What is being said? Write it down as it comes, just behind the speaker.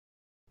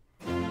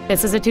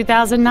This is a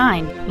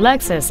 2009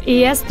 Lexus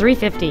ES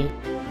 350.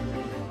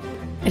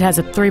 It has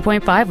a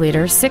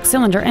 3.5-liter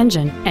six-cylinder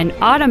engine, an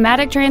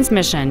automatic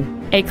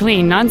transmission, a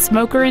clean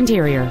non-smoker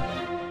interior.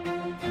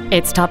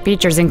 Its top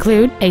features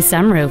include a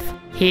sunroof,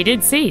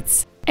 heated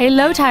seats, a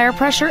low tire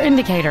pressure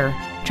indicator,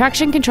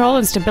 traction control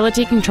and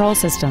stability control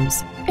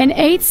systems, an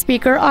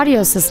 8-speaker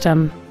audio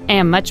system,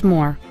 and much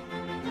more.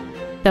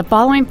 The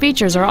following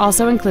features are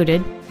also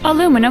included: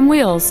 aluminum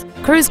wheels,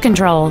 cruise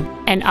control,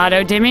 an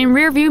auto-dimming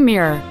rearview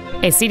mirror,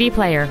 a CD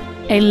player,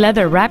 a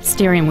leather-wrapped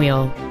steering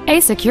wheel, a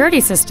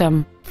security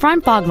system,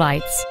 front fog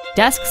lights,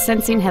 dusk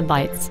sensing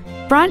headlights,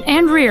 front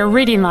and rear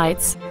reading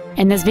lights,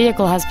 and this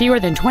vehicle has fewer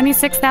than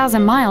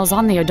 26,000 miles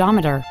on the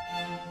odometer.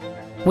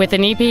 With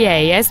an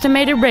EPA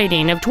estimated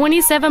rating of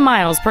 27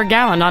 miles per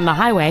gallon on the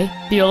highway,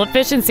 fuel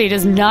efficiency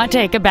does not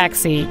take a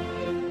backseat.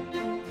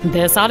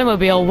 This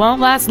automobile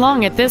won't last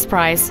long at this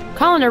price.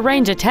 Call and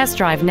arrange a test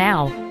drive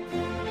now.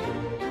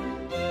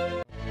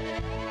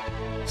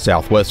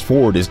 Southwest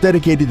Ford is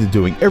dedicated to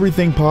doing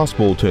everything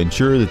possible to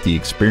ensure that the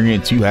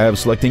experience you have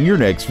selecting your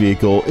next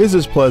vehicle is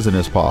as pleasant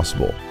as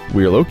possible.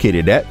 We are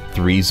located at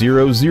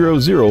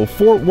 3000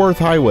 Fort Worth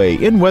Highway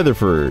in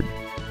Weatherford.